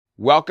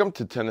Welcome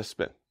to Tennis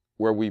Spin,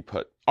 where we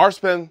put our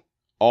spin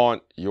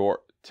on your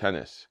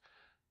tennis.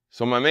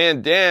 So my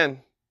man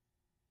Dan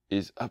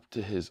is up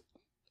to his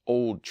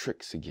old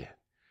tricks again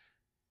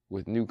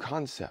with new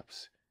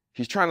concepts.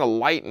 He's trying to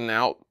lighten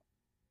out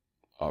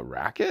a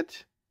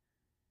racket?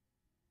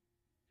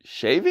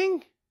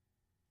 Shaving?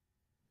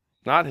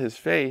 Not his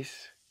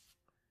face.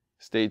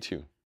 Stay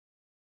tuned.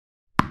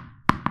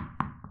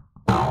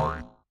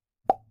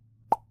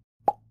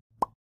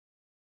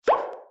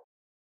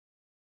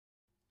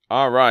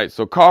 All right,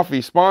 so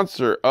coffee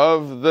sponsor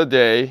of the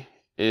day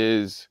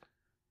is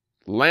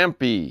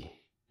Lampy,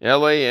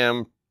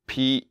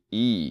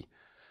 L-A-M-P-E.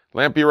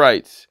 Lampy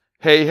writes,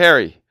 "Hey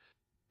Harry,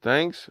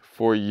 thanks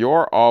for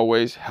your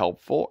always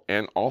helpful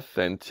and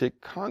authentic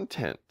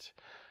content.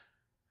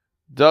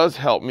 Does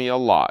help me a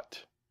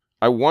lot.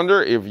 I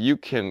wonder if you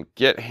can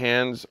get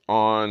hands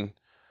on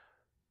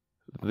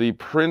the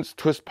Prince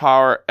Twist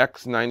Power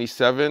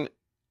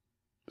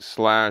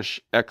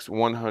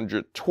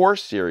X97/X100 Tour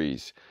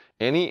Series.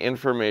 Any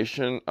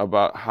information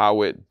about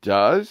how it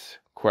does? ?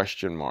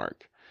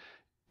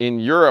 In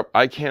Europe,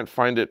 I can't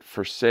find it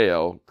for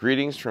sale.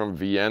 Greetings from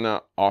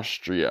Vienna,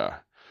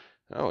 Austria."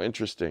 Oh,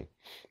 interesting.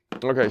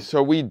 Okay,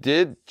 so we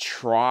did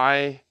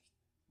try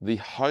the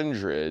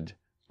 100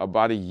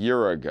 about a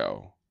year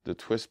ago, the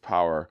Twist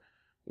Power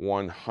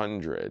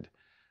 100.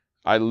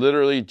 I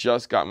literally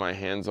just got my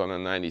hands on a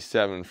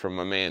 97 from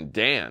my man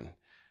Dan.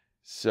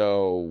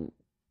 So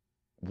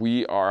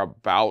we are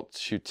about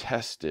to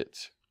test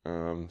it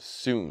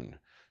soon.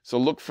 So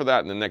look for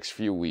that in the next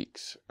few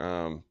weeks.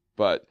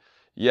 But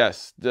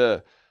yes,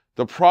 the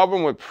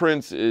problem with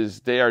Prince is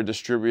they are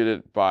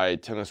distributed by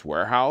Tennis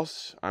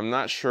Warehouse. I'm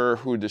not sure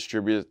who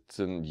distributes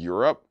in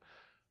Europe,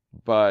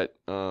 but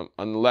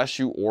unless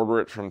you order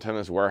it from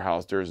Tennis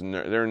Warehouse,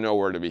 they're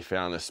nowhere to be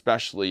found,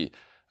 especially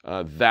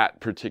that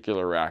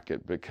particular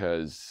racket,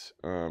 because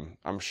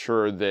I'm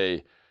sure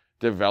they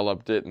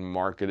developed it and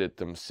marketed it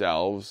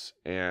themselves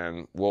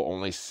and will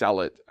only sell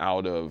it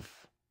out of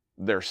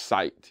their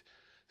site.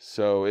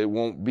 So it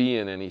won't be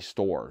in any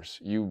stores.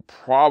 You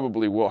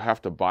probably will have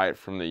to buy it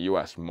from the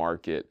US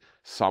market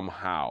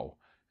somehow,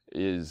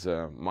 is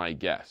my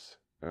guess.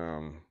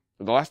 The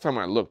last time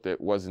I looked,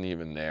 it wasn't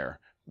even there,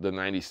 the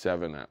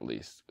 97 at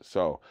least.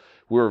 So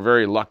we were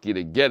very lucky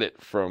to get it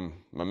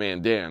from my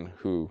man Dan,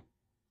 who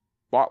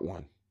bought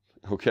one.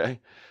 Okay,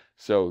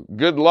 so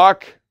good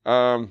luck.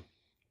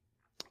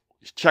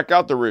 Check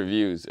out the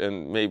reviews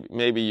and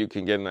maybe you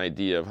can get an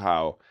idea of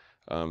how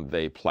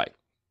they play.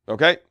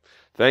 Okay,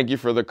 thank you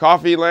for the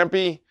coffee,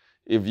 Lampy.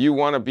 If you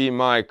want to be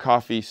my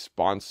coffee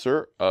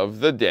sponsor of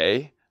the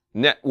day,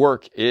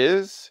 network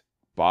is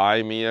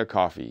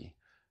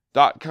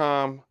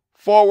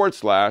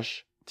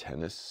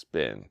buymeacoffee.com/tennis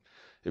spin.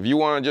 If you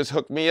want to just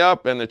hook me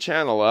up and the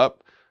channel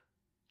up,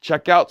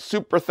 check out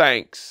Super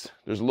Thanks.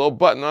 There's a little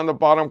button on the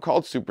bottom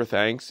called Super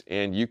Thanks,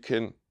 and you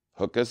can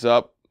hook us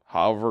up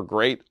however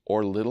great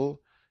or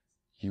little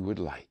you would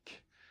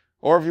like.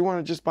 Or if you want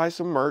to just buy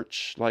some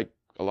merch, like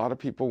a lot of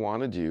people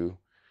want to do,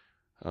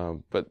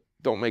 but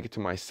don't make it to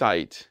my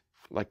site,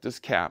 like this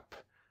cap.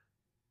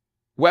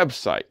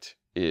 Website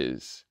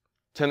is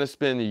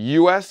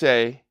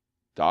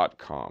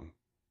tennisspinusa.com.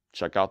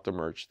 Check out the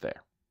merch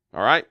there.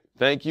 All right,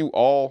 thank you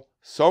all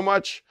so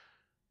much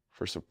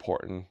for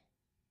supporting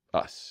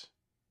us.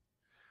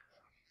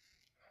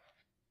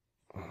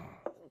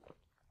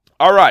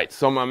 All right,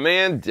 so my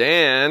man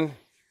Dan,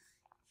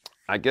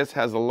 I guess,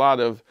 has a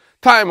lot of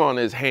time on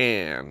his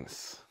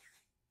hands.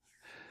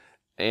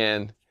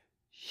 And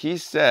he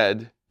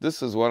said,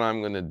 this is what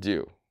I'm going to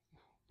do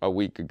a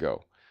week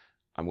ago.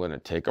 I'm going to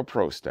take a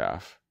Pro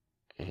Staff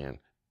and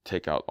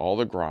take out all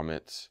the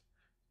grommets,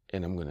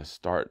 and I'm going to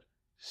start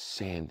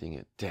sanding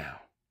it down.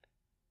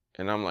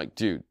 And I'm like,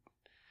 dude,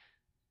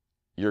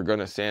 you're going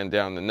to sand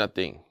down to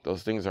nothing.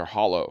 Those things are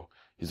hollow.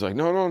 He's like,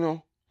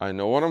 no. I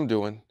know what I'm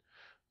doing.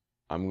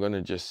 I'm going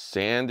to just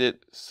sand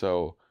it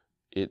so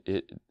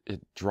it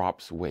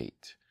drops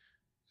weight.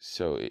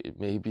 So it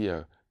may be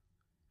a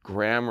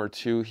gram or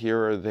two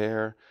here or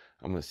there.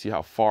 I'm going to see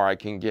how far I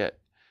can get.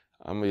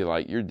 I'm going to be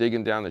like, you're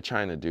digging down to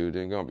China, dude.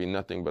 There's going to be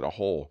nothing but a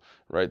hole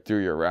right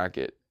through your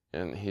racket.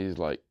 And he's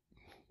like,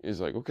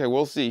 okay,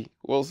 we'll see.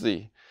 We'll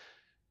see.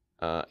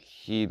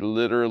 He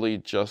literally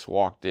just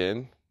walked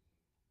in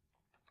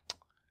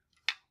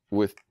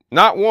with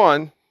not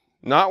one,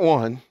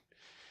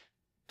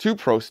 two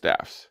Pro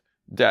Staffs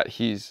that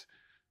he's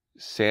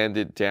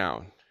sanded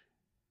down.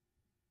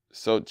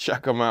 So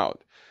check them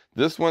out.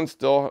 This one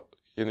still,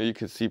 you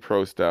can see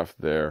Pro Staff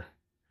there.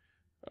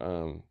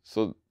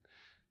 So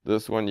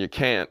this one you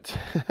can't.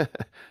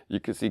 You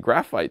can see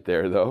graphite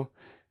there though.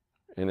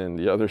 And then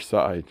the other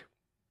side,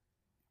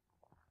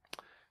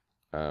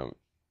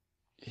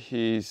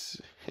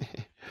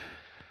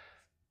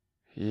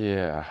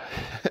 yeah.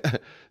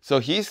 So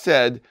he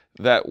said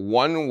that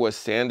one was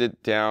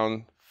sanded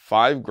down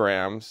 5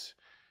 grams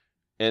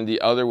and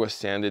the other was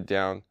sanded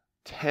down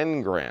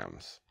 10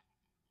 grams.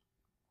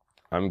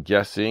 I'm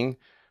guessing,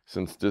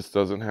 since this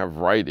doesn't have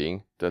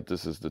writing, that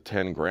this is the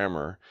 10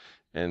 grammer.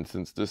 And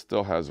since this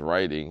still has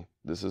writing,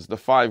 this is the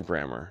 5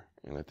 grammer.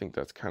 And I think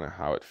that's kind of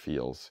how it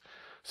feels.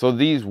 So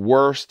these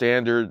were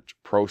standard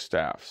pro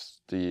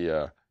staffs,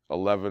 the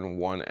 11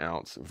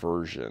 1-ounce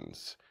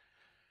versions.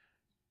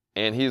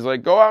 And he's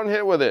like, go out and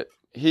hit with it.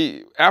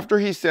 After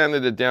he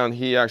sanded it down,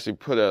 he actually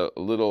put a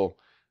little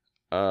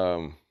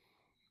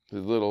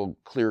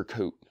clear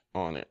coat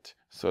on it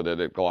so that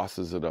it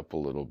glosses it up a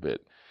little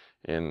bit.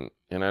 And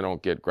I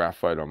don't get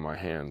graphite on my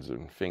hands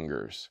and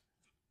fingers.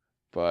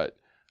 But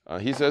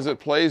he says it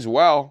plays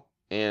well,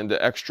 and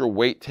the extra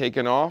weight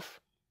taken off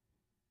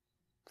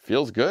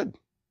feels good,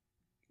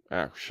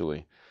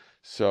 actually.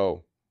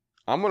 So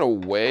I'm gonna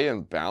weigh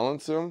and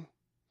balance him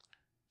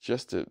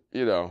just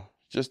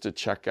to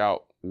check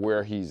out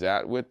where he's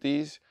at with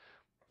these.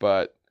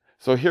 But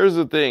so here's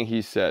the thing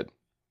he said.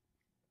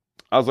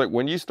 I was like,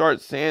 when you start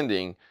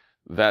sanding,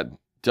 that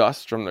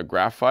dust from the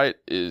graphite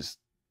is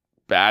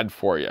bad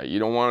for you. You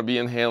don't want to be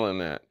inhaling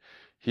that.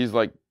 He's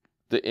like,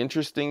 the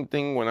interesting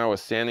thing when I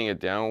was sanding it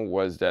down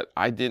was that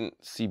I didn't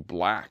see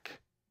black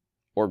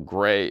or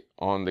gray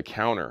on the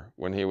counter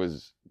when he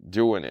was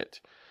doing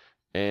it.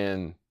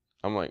 And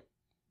I'm like,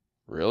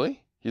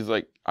 really? He's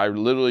like, I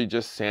literally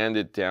just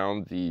sanded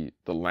down the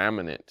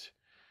laminate,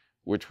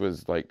 which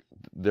was like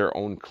their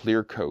own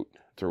clear coat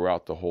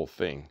throughout the whole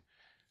thing.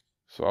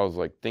 So I was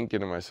like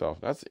thinking to myself,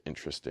 that's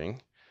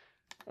interesting.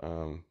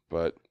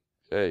 But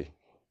hey,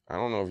 I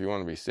don't know if you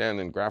want to be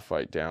sanding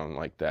graphite down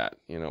like that,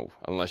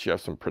 unless you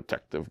have some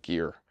protective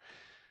gear.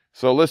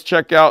 So let's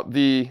check out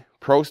the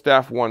Pro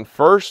Staff one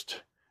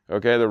first.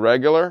 Okay, the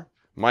regular.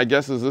 My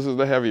guess is this is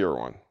the heavier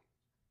one.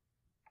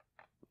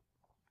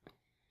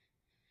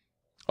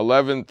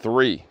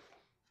 11.3.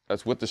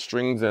 That's with the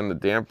strings and the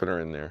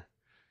dampener in there.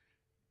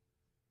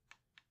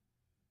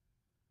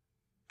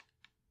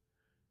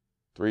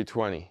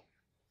 320.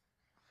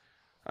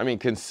 I mean,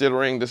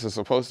 considering this is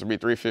supposed to be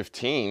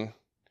 315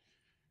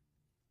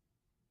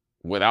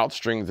 without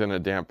strings and a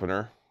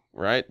dampener,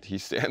 right? He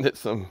sanded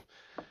something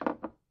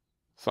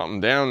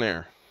down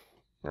there.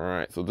 All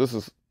right, so this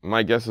is,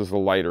 my guess is the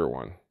lighter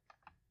one.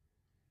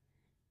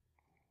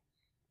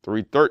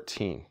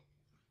 313.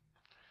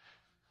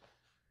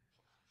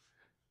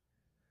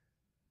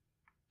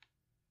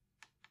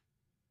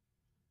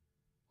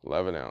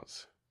 11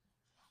 ounce.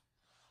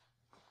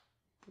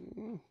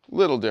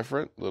 Little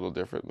different.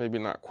 Maybe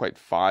not quite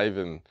 5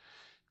 and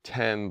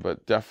 10,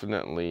 but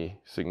definitely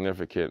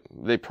significant.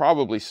 They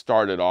probably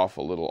started off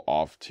a little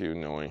off too,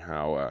 knowing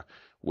how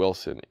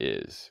Wilson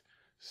is.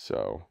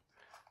 So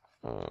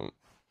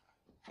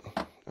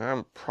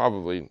I'm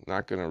probably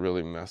not going to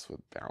really mess with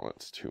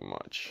balance too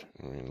much.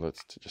 I mean,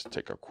 let's just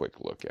take a quick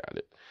look at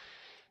it.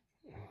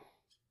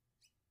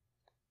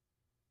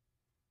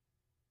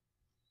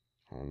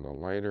 On the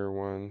lighter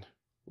one,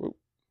 whoop,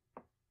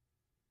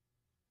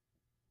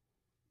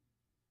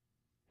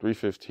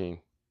 315.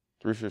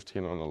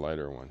 315 on the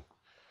lighter one.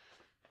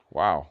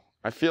 Wow.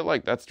 I feel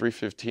like that's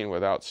 315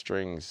 without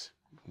strings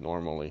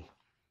normally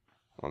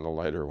on the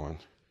lighter one.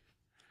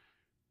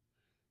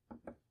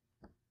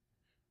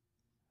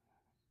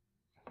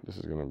 This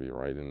is going to be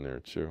right in there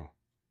too.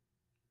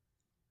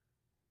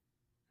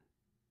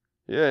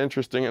 Yeah,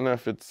 interesting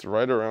enough, it's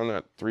right around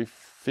that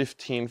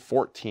 315,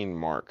 14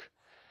 mark.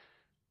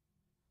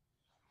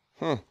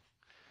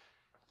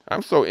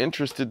 I'm so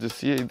interested to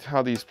see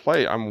how these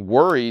play. I'm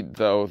worried,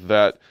 though,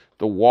 that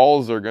the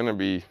walls are going to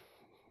be,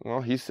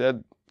 well, he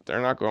said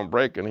they're not going to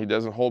break, and he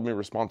doesn't hold me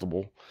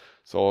responsible.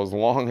 So as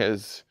long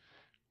as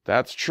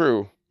that's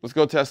true, let's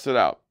go test it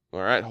out.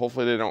 All right?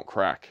 Hopefully they don't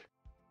crack.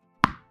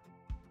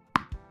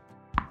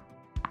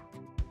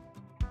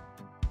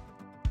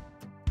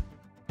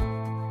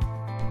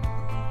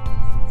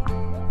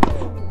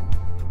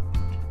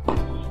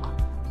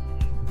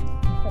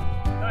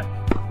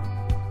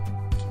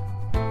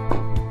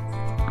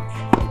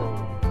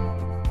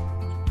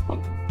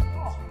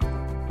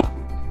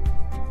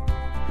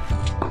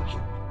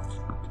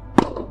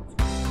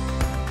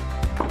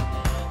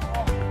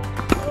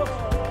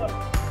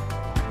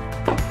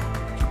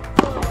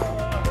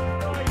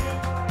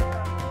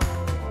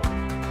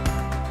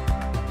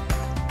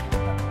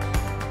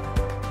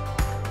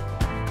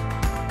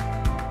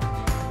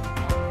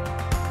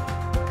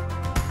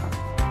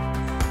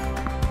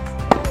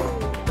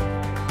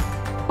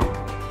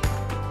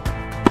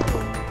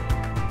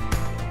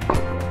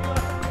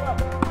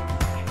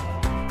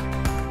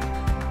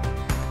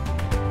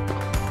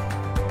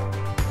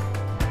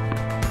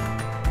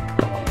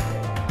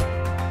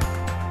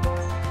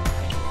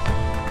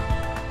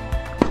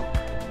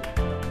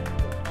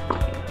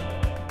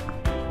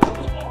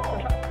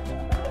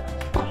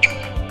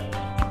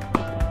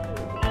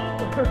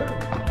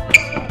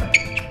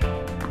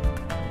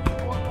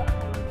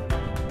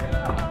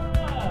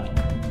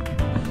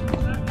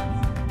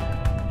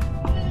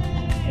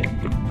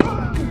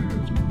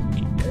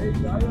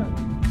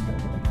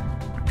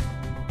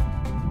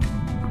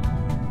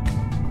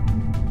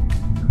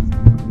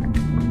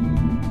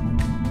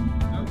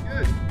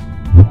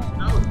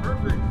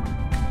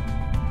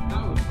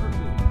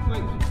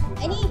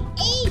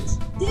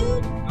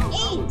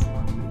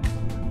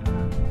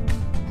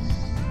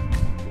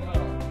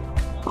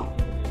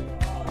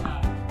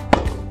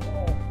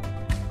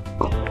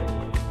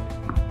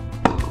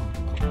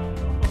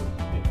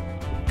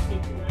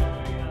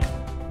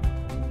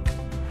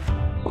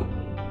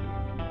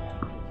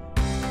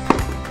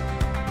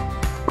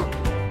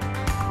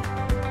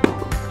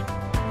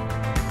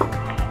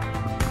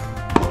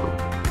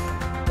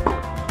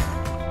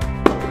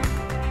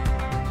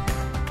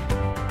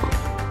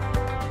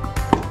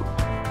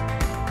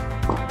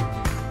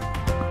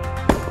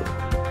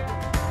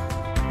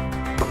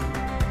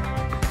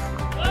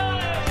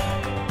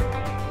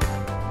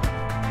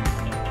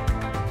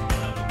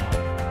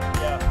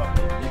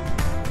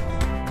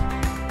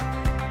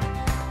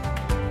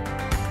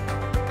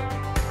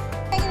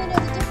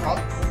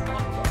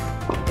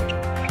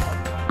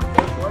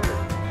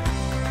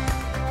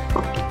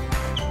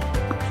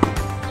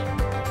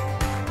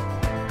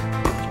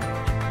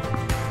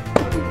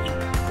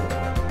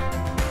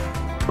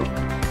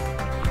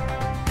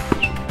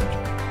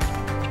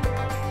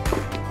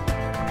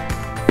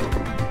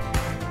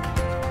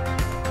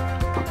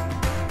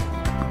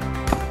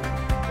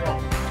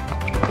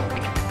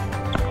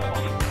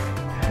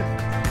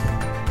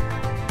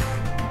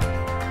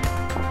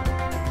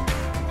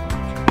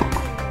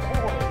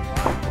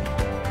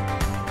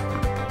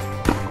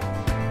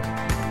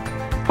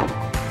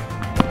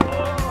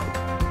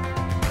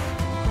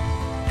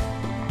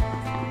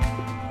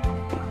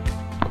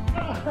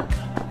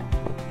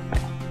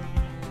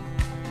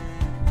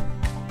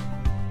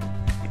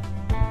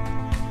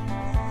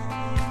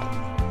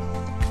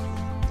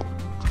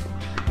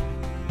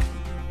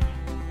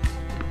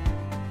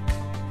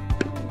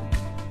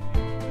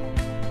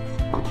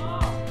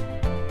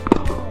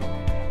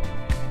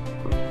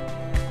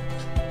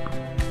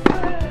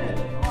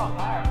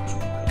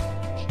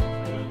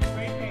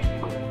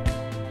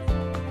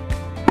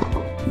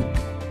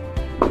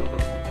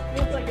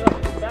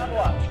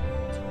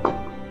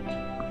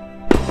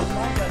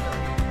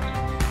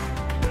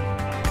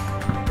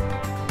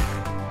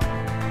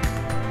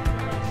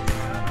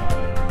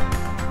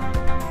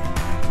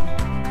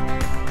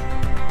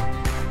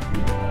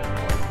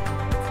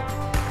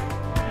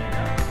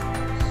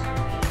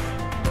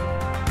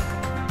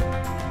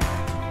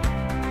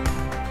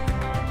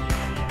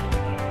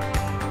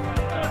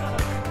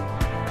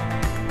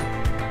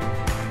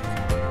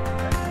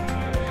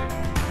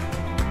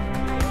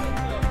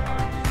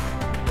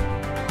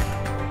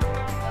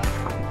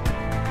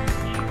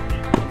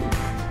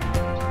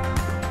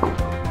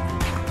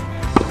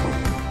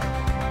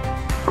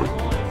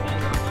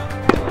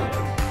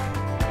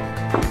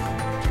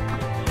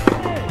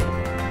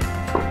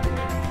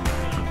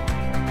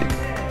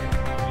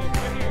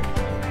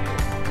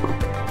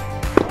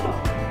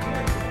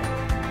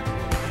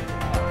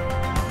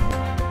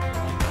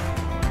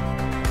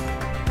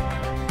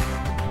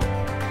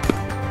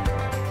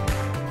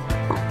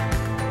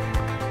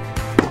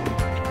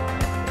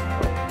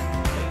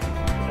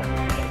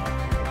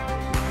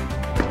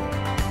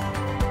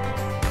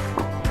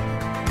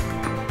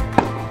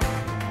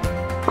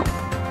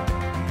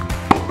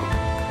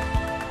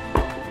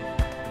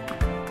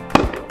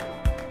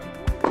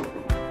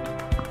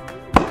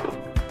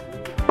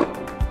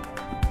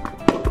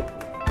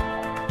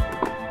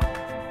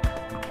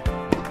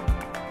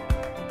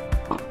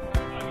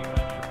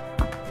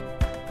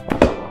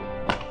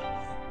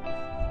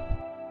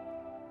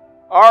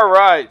 All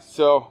right,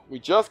 so we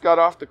just got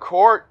off the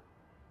court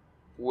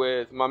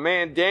with my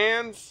man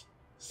Dan's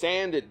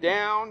Sand It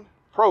Down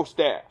Pro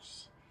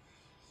Staffs.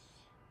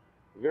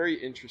 Very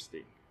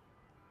interesting.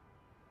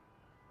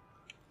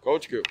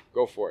 Coach Coop,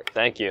 go for it.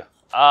 Thank you.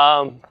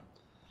 I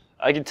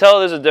can tell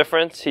there's a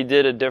difference. He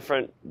did a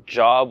different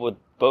job with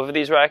both of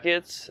these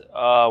rackets.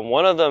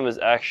 One of them is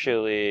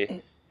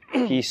actually,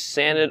 he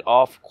sanded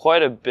off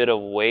quite a bit of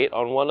weight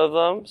on one of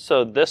them.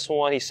 So this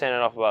one, he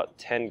sanded off about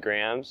 10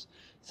 grams,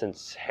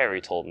 since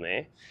Harry told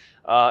me.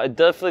 It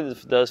definitely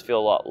does feel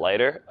a lot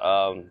lighter.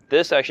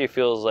 This actually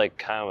feels like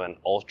kind of an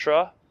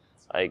ultra,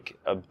 like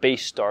a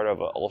base start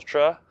of an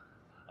ultra,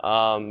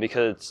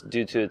 because it's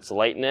due to its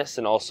lightness,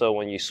 and also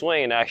when you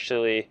swing, it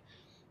actually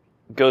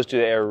goes through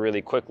the air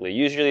really quickly.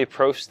 Usually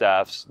pro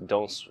staffs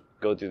don't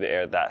go through the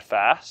air that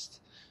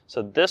fast.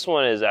 So this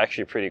one is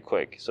actually pretty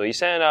quick. So you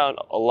sand it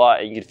out a lot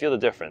and you can feel the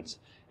difference.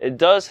 It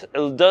does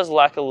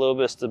lack a little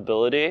bit of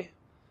stability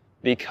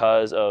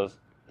because of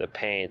the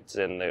paint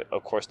and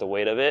of course the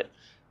weight of it.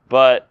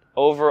 But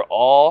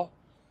overall,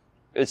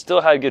 it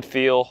still had good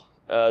feel.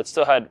 It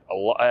still had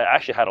it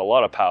actually had a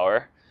lot of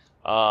power.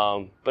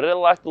 But it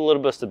lacked a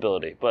little bit of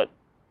stability. But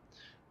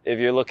if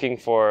you're looking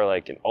for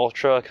like an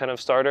ultra kind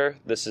of starter,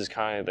 this is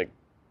kind of like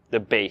the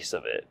base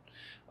of it.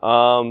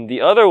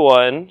 The other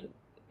one,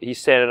 he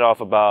sanded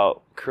off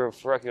about,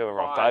 correct me if I'm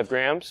wrong, 5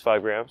 grams,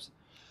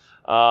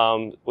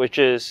 which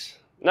is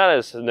not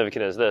as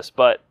significant as this,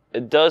 but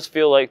it does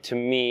feel like, to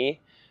me,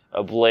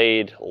 a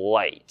Blade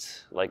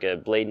Light, like a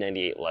Blade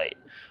 98 Light.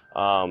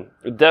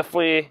 It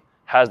definitely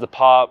has the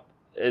pop.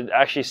 It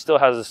actually still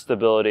has the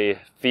stability.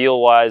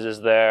 Feel-wise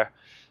is there.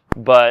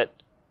 But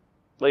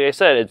like I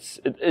said, it's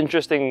an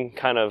interesting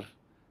kind of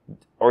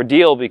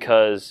ordeal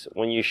because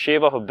when you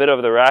shave off a bit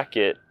of the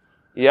racket,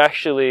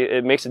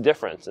 it makes a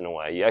difference in a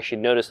way. You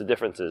actually notice the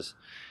differences.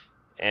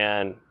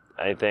 And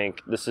I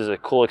think this is a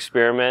cool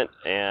experiment,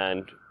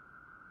 and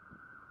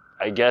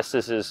I guess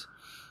this is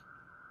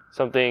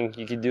something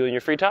you could do in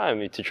your free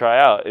time to try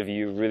out if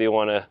you really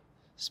want to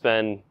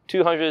spend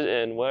 200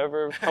 and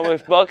whatever, how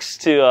much bucks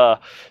to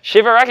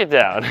shave a racket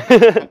down.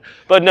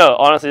 But no,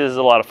 honestly, this is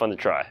a lot of fun to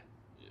try.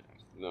 Yeah,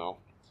 no.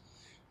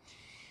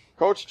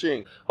 Coach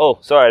Ching. Oh,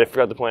 sorry, I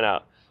forgot to point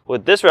out.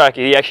 With this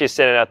racket, he actually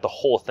sanded out the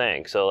whole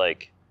thing. So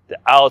like the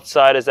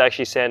outside is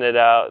actually sanded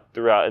out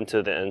throughout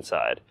into the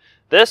inside.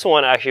 This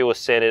one actually was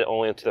sanded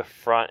only into the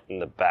front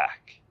and the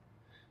back.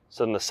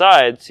 So on the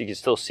sides, you can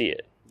still see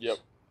it. Yep.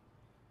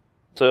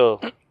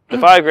 So the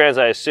 5 grams,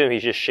 I assume he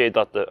just shaved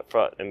off the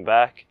front and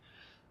back.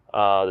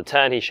 The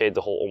 10, he shaved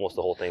almost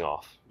the whole thing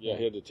off. Yeah,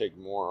 he had to take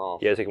more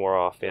off. He had to take more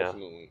off, yeah.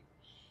 Definitely.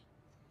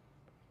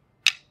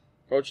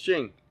 Coach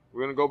Ching,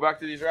 we're going to go back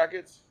to these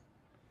rackets?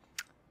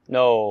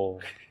 No.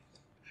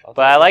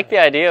 But I like the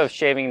idea of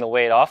shaving the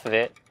weight off of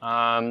it.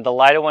 The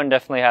lighter one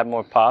definitely had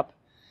more pop.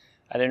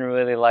 I didn't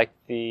really like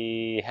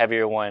the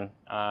heavier one,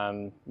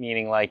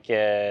 meaning like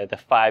the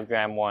 5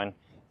 gram one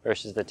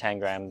versus the 10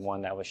 gram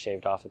one that was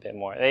shaved off a bit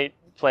more. They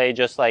play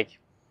just like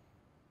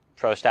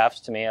pro staffs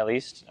to me, at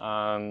least.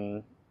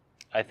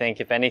 I think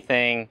if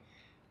anything,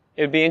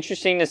 it would be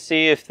interesting to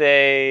see if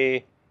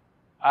they,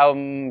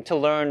 to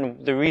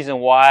learn the reason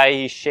why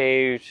he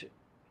shaved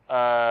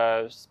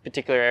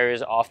particular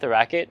areas off the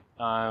racket.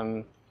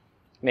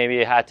 Maybe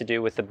it had to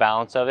do with the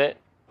balance of it,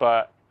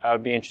 but I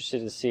would be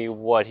interested to see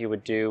what he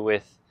would do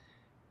with,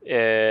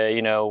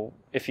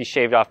 if he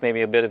shaved off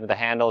maybe a bit of the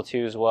handle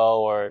too as well,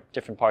 or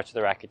different parts of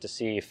the racket, to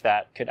see if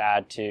that could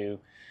add to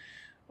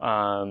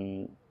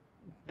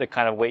the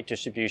kind of weight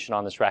distribution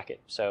on this racket.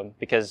 So,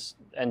 because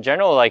in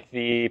general, like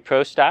the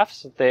pro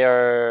staffs,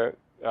 they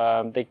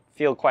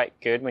feel quite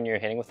good when you're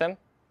hitting with them.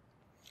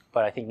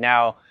 But I think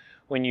now,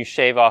 when you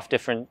shave off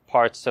different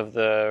parts of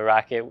the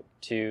racket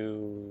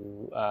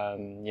to,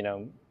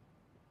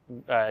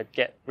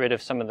 get rid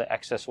of some of the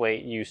excess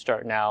weight, you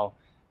start now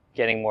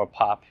getting more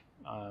pop,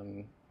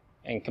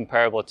 and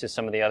comparable to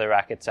some of the other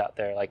rackets out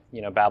there, like,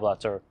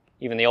 Bablots or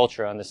even the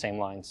Ultra on the same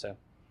line. So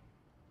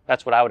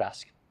that's what I would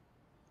ask.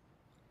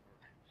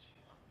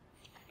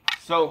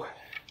 So,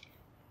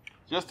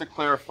 just to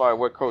clarify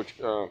what Coach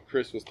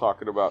Chris was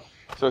talking about,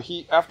 so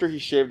after he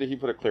shaved it, he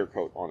put a clear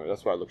coat on it.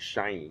 That's why it looks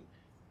shiny.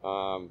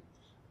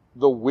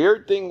 The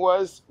weird thing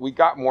was we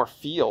got more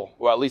feel.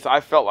 Well, at least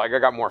I felt like I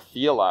got more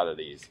feel out of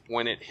these.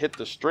 When it hit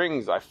the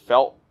strings, I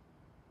felt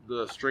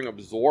the string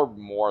absorb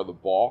more of the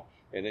ball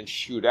and then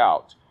shoot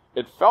out.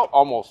 It felt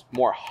almost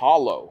more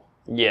hollow.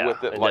 Yeah,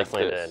 with it it like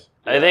definitely this.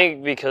 did. Yeah. I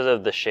think because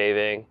of the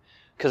shaving,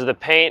 because the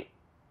paint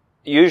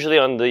usually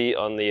on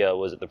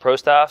the pro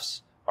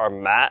staffs are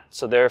matte,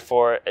 so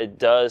therefore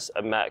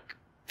a matte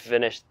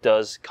finish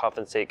does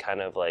compensate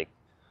kind of like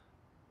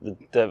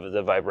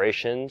the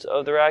vibrations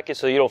of the racket,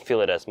 so you don't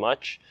feel it as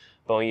much.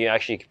 But when you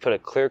actually put a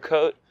clear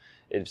coat,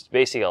 it's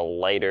basically a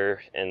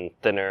lighter and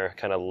thinner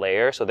kind of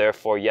layer, so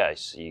therefore,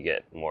 yes, you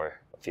get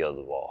more feel of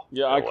the ball.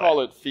 Yeah, I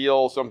call it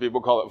feel. Some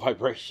people call it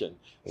vibration.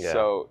 Yeah.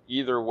 So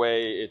either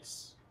way,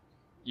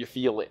 you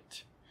feel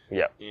it.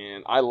 Yeah.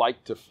 And I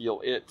like to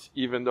feel it,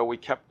 even though we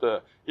kept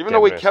the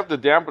Dampeners.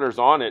 dampeners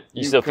on it.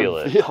 You still can feel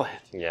it. Feel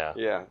it. Yeah.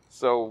 Yeah.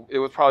 So it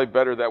was probably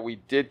better that we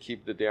did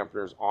keep the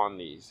dampeners on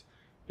these,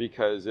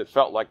 because it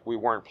felt like we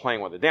weren't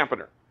playing with a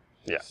dampener.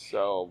 Yeah.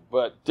 So,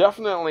 but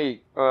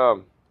definitely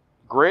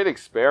great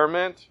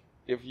experiment.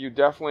 If you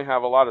definitely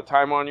have a lot of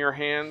time on your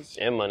hands.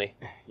 And money.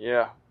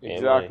 Yeah, And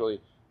exactly.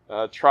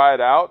 Try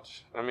it out.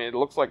 I mean, it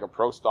looks like a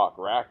pro stock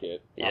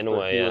racket. In a after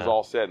way, he yeah. was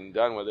all said and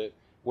done with it.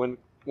 When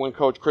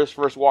Coach Chris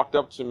first walked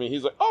up to me,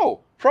 he's like,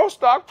 "Oh, pro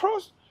stock,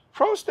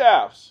 pro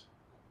staffs."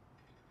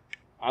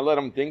 I let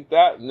him think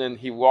that, and then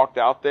he walked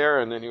out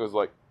there, and then he was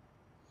like,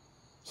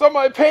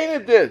 "Somebody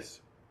painted this."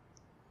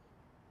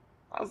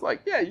 I was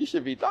like, "Yeah, you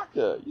should be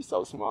doctor. You're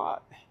so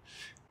smart."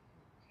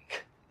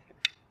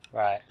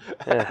 Right.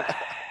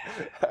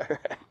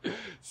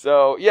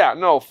 So yeah,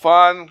 no,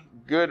 fun,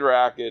 good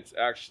rackets.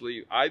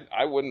 Actually,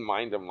 I wouldn't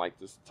mind them like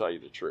this, to tell you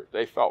the truth.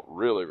 They felt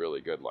really, really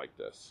good like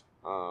this.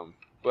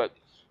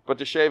 But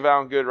to shave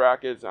out good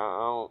rackets, I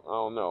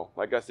don't know.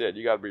 Like I said,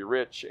 you got to be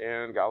rich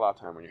and got a lot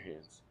of time on your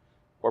hands,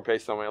 or pay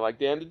somebody like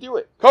Dan to do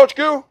it. Coach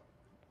Goo,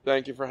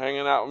 thank you for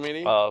hanging out with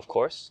me. Of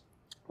course.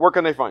 Where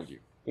can they find you?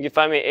 You can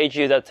find me at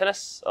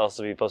AGU.tennis. I'll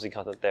also be posting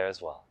content there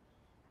as well.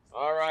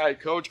 All right,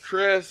 Coach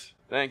Chris,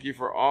 thank you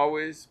for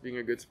always being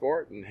a good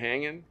sport and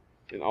hanging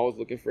and always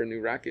looking for a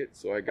new racket.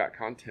 So I got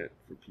content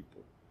for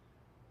people.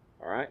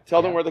 All right,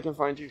 tell them where they can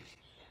find you.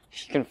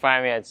 You can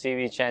find me at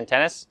CV Chen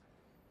Tennis.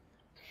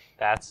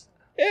 That's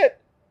it.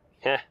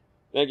 Yeah.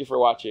 Thank you for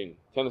watching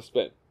Tennis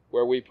Spin,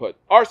 where we put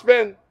our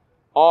spin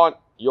on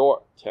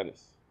your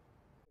tennis.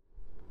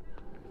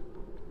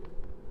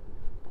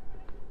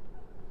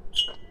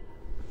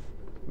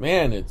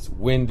 Man, it's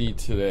windy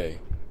today.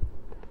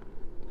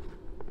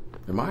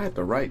 Am I at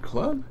the right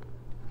club?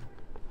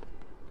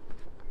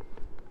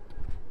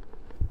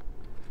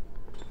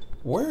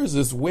 Where is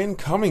this wind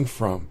coming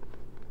from?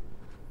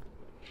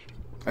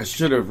 I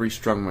should have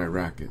restrung my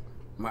racket.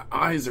 My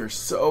eyes are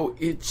so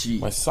itchy.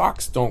 My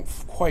socks don't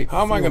quite.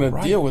 How am I going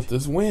to deal with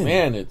this wind?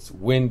 Man, it's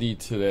windy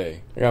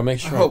today. I gotta make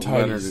sure I I hope tie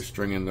Leonard these. is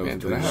stringing those. Man,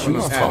 did I have shoes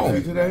enough on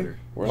coffee today?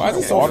 Why is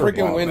it so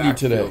freaking windy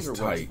today?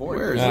 Tight.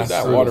 Where is that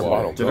that water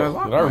bottle? Did Did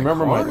I I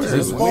remember my Where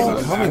tennis is ball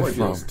this coming bag?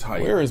 from? Feels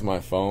tight. Where is my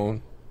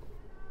phone?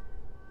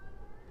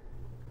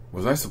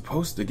 Was I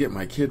supposed to get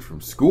my kid from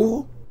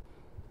school?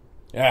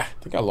 Yeah,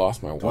 I think I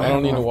lost my Do water. I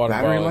don't need a enough water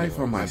battery bottle. life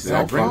anyway. on my Did I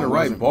cell bring the phone?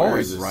 right ball?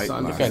 Where's right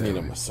I think I need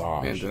a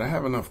massage. Man, did I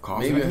have enough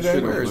coffee Maybe I today?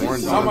 should Where is have.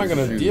 this How am I going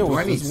to sun? deal Do with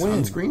I need this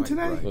wind? sunscreen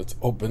today? Let's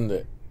open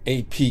the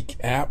A-Peak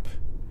app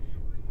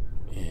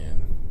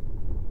and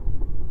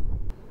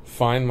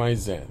find my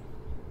Zen.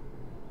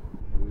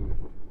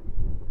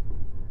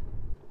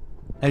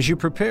 As you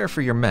prepare for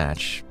your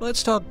match,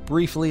 let's talk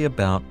briefly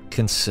about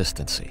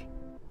consistency.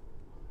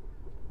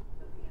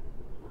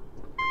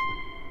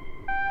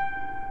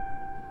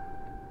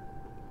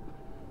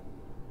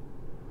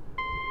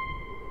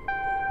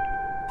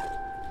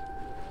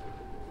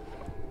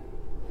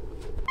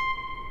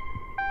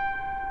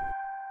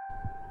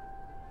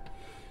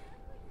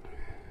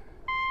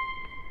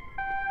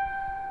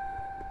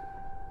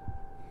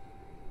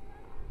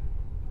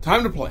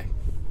 Time to play.